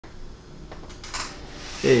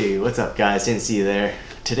Hey, what's up guys? Didn't see you there.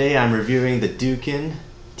 Today I'm reviewing the Duken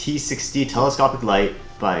T60 telescopic light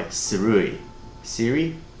by SIRUI.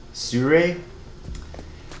 SIRUI?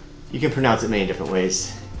 You can pronounce it many different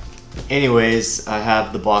ways. Anyways, I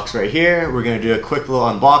have the box right here. We're gonna do a quick little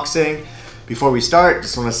unboxing. Before we start,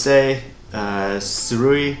 just wanna say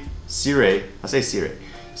SIRUI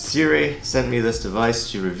sent me this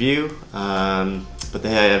device to review, but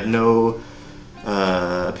they have no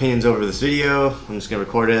opinions over this video. I'm just gonna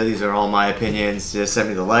record it. These are all my opinions. They just sent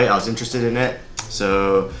me the light. I was interested in it,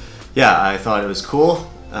 so yeah, I thought it was cool,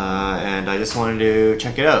 and I just wanted to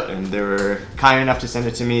check it out. And they were kind enough to send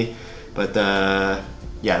it to me. But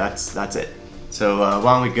yeah, that's it. So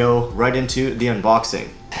why don't we go right into the unboxing?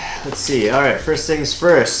 Let's see. All right, first things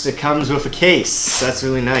first. It comes with a case. That's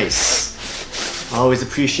really nice. I always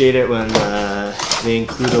appreciate it when they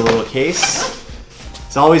include a little case.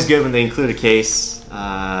 It's always good when they include a case.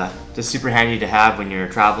 Just super handy to have when you're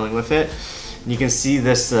traveling with it. And you can see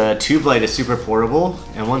this tube light is super portable.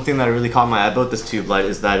 And one thing that really caught my eye about this tube light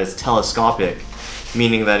is that it's telescopic,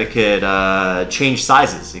 meaning that it could change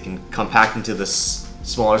sizes. It can compact into this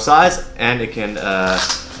smaller size, and it can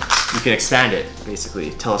you can expand it,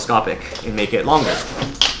 basically telescopic, and make it longer.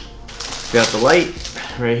 We got the light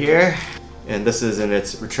right here, and this is in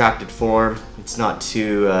its retracted form. It's not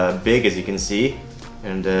too big, as you can see.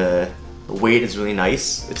 And the weight is really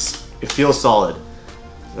nice. It feels solid.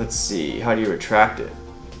 Let's see, how do you retract it?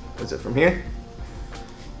 Is it from here?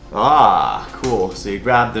 Ah, cool. So you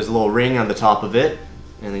grab, there's a little ring on the top of it,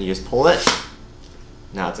 and then you just pull it.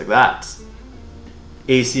 Now it's like that.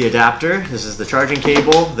 AC adapter. This is the charging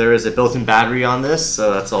cable. There is a built-in battery on this,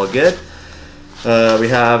 so that's all good. We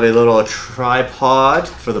have a little tripod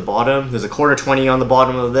for the bottom. There's a 1/4 on the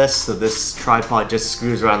bottom of this, so this tripod just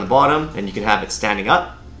screws around the bottom, and you can have it standing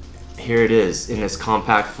up. Here it is in its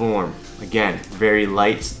compact form. Again, very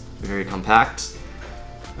light, very compact.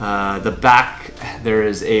 The back, there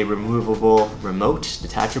is a removable remote,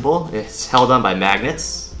 detachable. It's held on by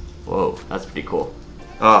magnets. Whoa, that's pretty cool.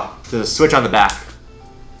 Oh, there's a switch on the back.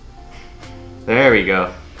 There we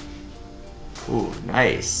go. Ooh,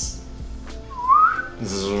 nice.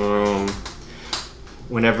 Zoom.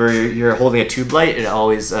 Whenever you're holding a tube light, it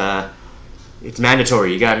always it's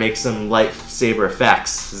mandatory. You gotta make some lightsaber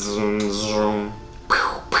effects. Zoom, zoom.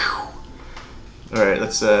 Pew, pew. All right,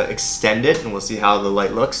 let's extend it, and we'll see how the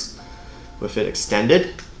light looks with it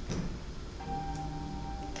extended.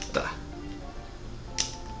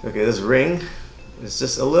 Okay, this ring is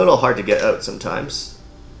just a little hard to get out sometimes.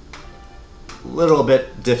 A little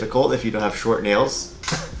bit difficult if you don't have short nails.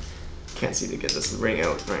 Can't seem to get this ring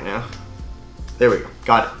out right now. There we go,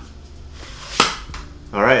 got it.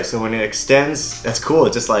 All right, so when it extends, that's cool.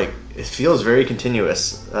 It's just like, it feels very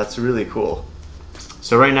continuous. That's really cool.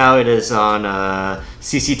 So right now it is on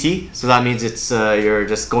CCT, so that means it's you're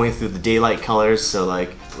just going through the daylight colors. So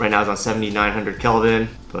like right now it's on 7900 Kelvin,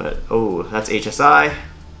 but oh, that's HSI.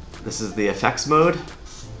 This is the effects mode.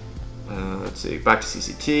 Let's see, back to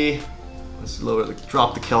CCT. Let's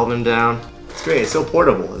drop the Kelvin down. It's great, it's so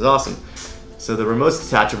portable, it's awesome. So the remote's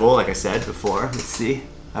detachable, like I said before. Let's see,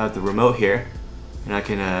 I have the remote here, and I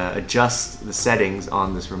can adjust the settings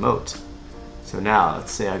on this remote. So now,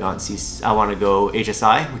 let's say I want to go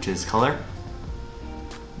HSI, which is color.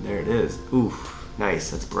 There it is. Ooh,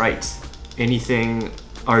 nice, that's bright. Anything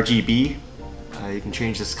RGB, you can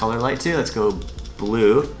change this color light to. Let's go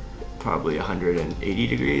blue, probably 180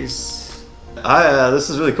 degrees. This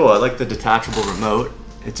is really cool. I like the detachable remote.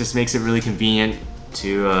 It just makes it really convenient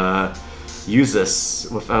to use this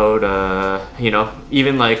without, you know,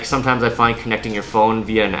 even like sometimes I find connecting your phone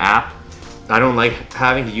via an app, I don't like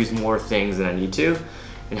having to use more things than I need to.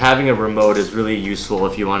 And having a remote is really useful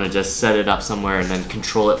if you want to just set it up somewhere and then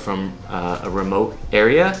control it from a remote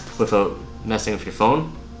area without messing with your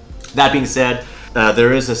phone. That being said,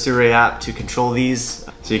 there is a SIRUI app to control these,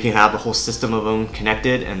 so you can have a whole system of them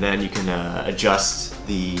connected, and then you can adjust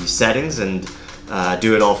the settings and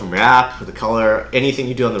do it all from your app, with the color. Anything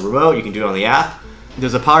you do on the remote, you can do it on the app.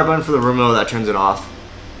 There's a power button for the remote that turns it off,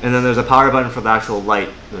 and then there's a power button for the actual light,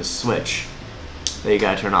 the switch, that you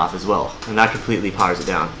gotta turn off as well, and that completely powers it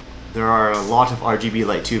down. There are a lot of RGB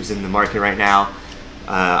light tubes in the market right now.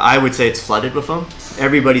 I would say it's flooded with them.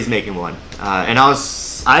 Everybody's making one, and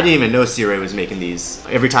I didn't even know SIRUI was making these.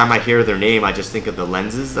 Every time I hear their name, I just think of the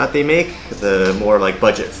lenses that they make, the more like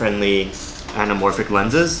budget-friendly anamorphic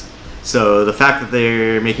lenses. So the fact that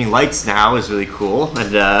they're making lights now is really cool,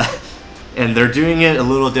 and they're doing it a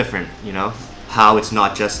little different, you know, how it's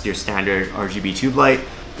not just your standard RGB tube light.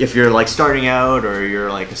 If you're like starting out or you're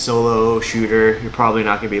like a solo shooter, you're probably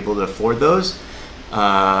not gonna be able to afford those.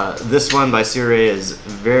 This one by SIRUI is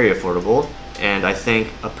very affordable, and I think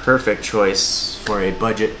a perfect choice for a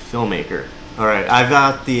budget filmmaker. All right, I've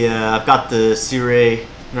got the SIRUI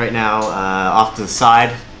right now off to the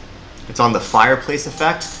side. It's on the fireplace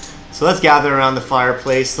effect. So let's gather around the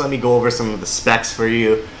fireplace. Let me go over some of the specs for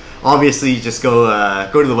you. Obviously, just go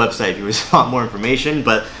to the website if you want more information,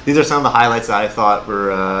 but these are some of the highlights that I thought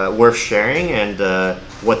were worth sharing and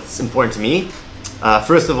what's important to me.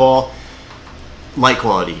 First of all, light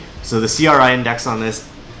quality. So the CRI index on this,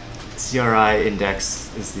 CRI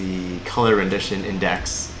index is the color rendition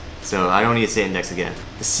index. So I don't need to say index again.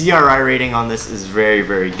 The CRI rating on this is very,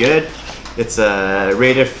 very good. It's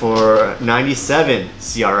rated for 97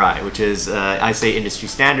 CRI, which is, I say, industry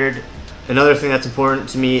standard. Another thing that's important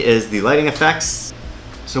to me is the lighting effects.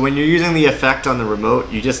 So when you're using the effect on the remote,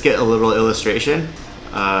 you just get a little illustration,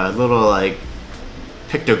 a little like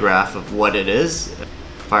pictograph of what it is.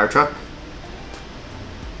 Fire truck,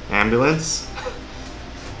 ambulance.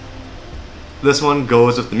 This one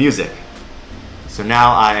goes with the music. So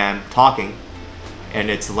now I am talking and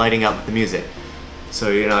it's lighting up the music. So,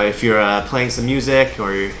 you know, if you're playing some music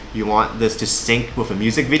or you want this to sync with a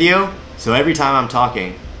music video, so every time I'm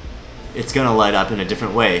talking, it's gonna light up in a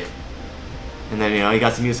different way. And then, you know, you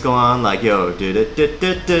got some music going on like, yo,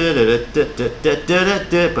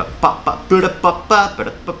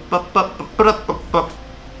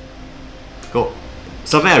 cool.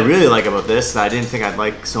 Something I really like about this that I didn't think I'd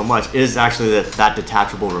like so much is actually that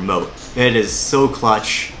detachable remote. It is so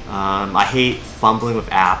clutch. I hate fumbling with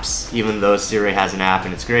apps, even though SIRUI has an app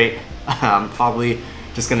and it's great. I'm probably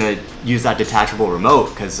just gonna use that detachable remote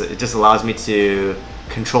because it just allows me to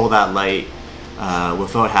control that light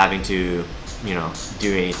without having to, you know,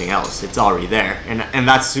 do anything else. It's already there, and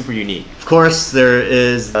that's super unique. Of course, there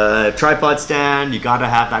is a tripod stand. You gotta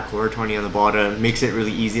have that quarter 20 on the bottom. Makes it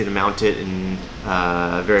really easy to mount it in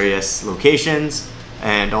various locations.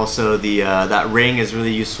 And also that ring is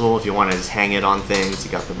really useful if you want to just hang it on things.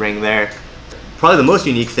 You got the ring there. Probably the most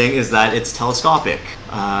unique thing is that it's telescopic.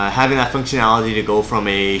 Having that functionality to go from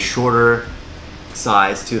a shorter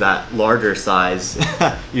size to that larger size,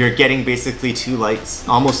 you're getting basically two lights,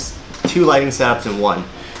 almost two lighting setups in one,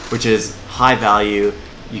 which is high value.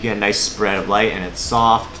 You get a nice spread of light and it's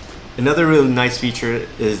soft. Another really nice feature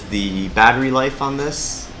is the battery life on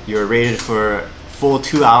this. You're rated for full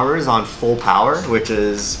 2 hours on full power, which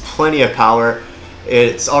is plenty of power.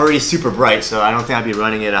 It's already super bright, so I don't think I'd be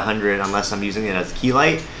running it at 100 unless I'm using it as a key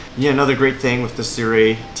light. Yeah, another great thing with the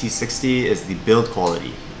SIRUI T60 is the build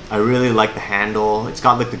quality. I really like the handle. It's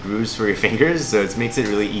got like the grooves for your fingers, so it makes it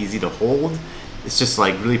really easy to hold. It's just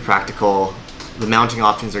like really practical. The mounting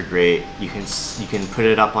options are great. You can put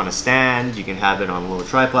it up on a stand. You can have it on a little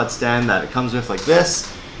tripod stand that it comes with like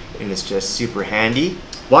this, and it's just super handy.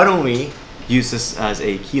 Why don't we use this as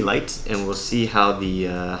a key light and we'll see how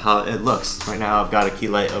it looks. Right now I've got a key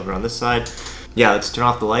light over on this side. Yeah, let's turn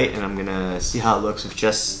off the light and I'm gonna see how it looks with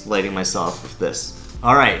just lighting myself with this.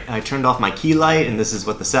 All right, I turned off my key light and this is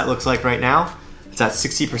what the set looks like right now. It's at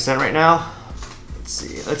 60% right now. Let's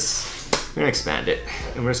see, we're gonna expand it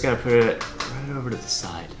and we're just gonna put it right over to the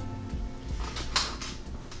side.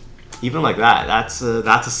 Even like that, that's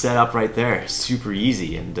a setup right there. Super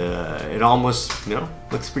easy, and it almost, you know,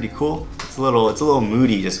 looks pretty cool. It's a little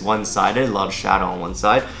moody, just one-sided, a lot of shadow on one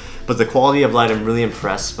side. But the quality of light, I'm really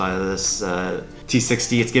impressed by this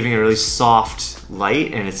T60. It's giving a really soft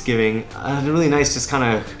light, and it's giving a really nice, just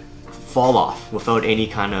kind of fall off without any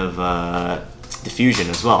kind of diffusion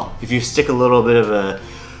as well. If you stick a little bit of a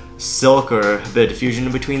silk or a bit of diffusion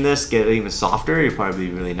in between this, get it even softer, it'd probably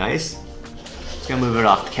be really nice. Just gonna move it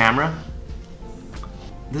off the camera.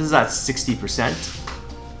 This is at 60%.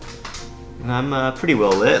 And I'm pretty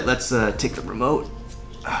well lit. Let's take the remote.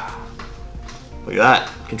 Look at that.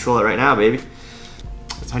 Control it right now, baby.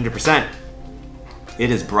 It's 100%. It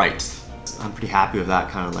is bright. I'm pretty happy with that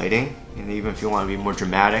kind of lighting. And even if you want to be more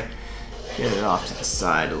dramatic, get it off to the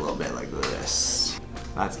side a little bit like this.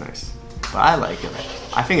 That's nice. But I like it.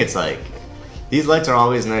 I think it's like, these lights are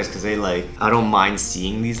always nice because they like, I don't mind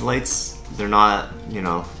seeing these lights. They're not, you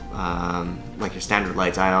know, like your standard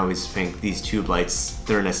lights. I always think these tube lights,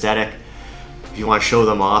 they're an aesthetic. If you want to show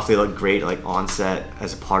them off, they look great like on set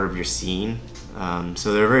as a part of your scene.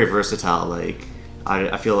 So they're very versatile. Like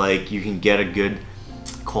I feel like you can get a good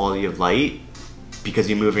quality of light because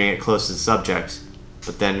you're moving it close to the subject,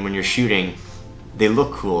 but then when you're shooting, they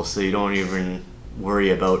look cool, so you don't even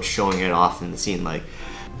worry about showing it off in the scene. Like,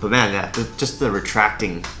 but man, yeah, just the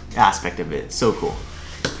retracting aspect of it, it's so cool.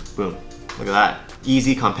 Boom. Look at that.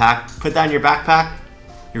 Easy, compact. Put that in your backpack,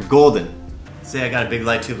 you're golden. Say I got a big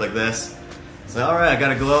light tube like this. It's like, alright, I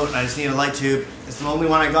gotta go out, I just need a light tube. It's the only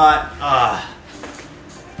one I got.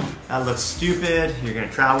 That looks stupid. You're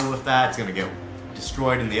gonna travel with that. It's gonna get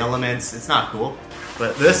destroyed in the elements. It's not cool.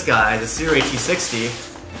 But this guy, the SIRUI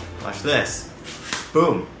T60, watch this.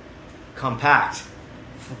 Boom. Compact.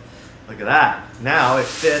 Look at that. Now it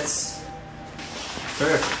fits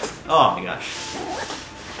perfect. Oh my gosh.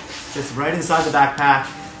 Fits right inside the backpack.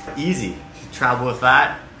 Easy. You can travel with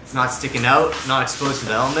that. It's not sticking out, not exposed to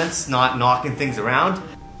the elements, not knocking things around.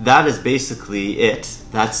 That is basically it.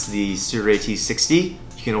 That's the SIRUI T60.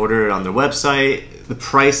 You can order it on their website. The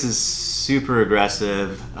price is super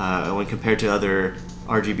aggressive when compared to other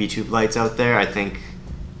RGB tube lights out there. I think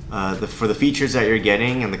for the features that you're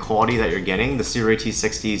getting and the quality that you're getting, the SIRUI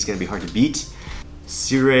T60 is going to be hard to beat.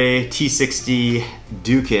 SIRUI T60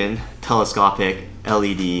 Duken Telescopic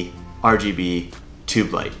LED RGB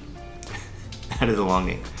tube light. That is a long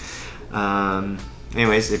name.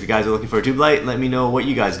 Anyways, if you guys are looking for a tube light, let me know what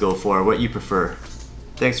you guys go for, what you prefer.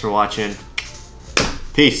 Thanks for watching.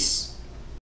 Peace.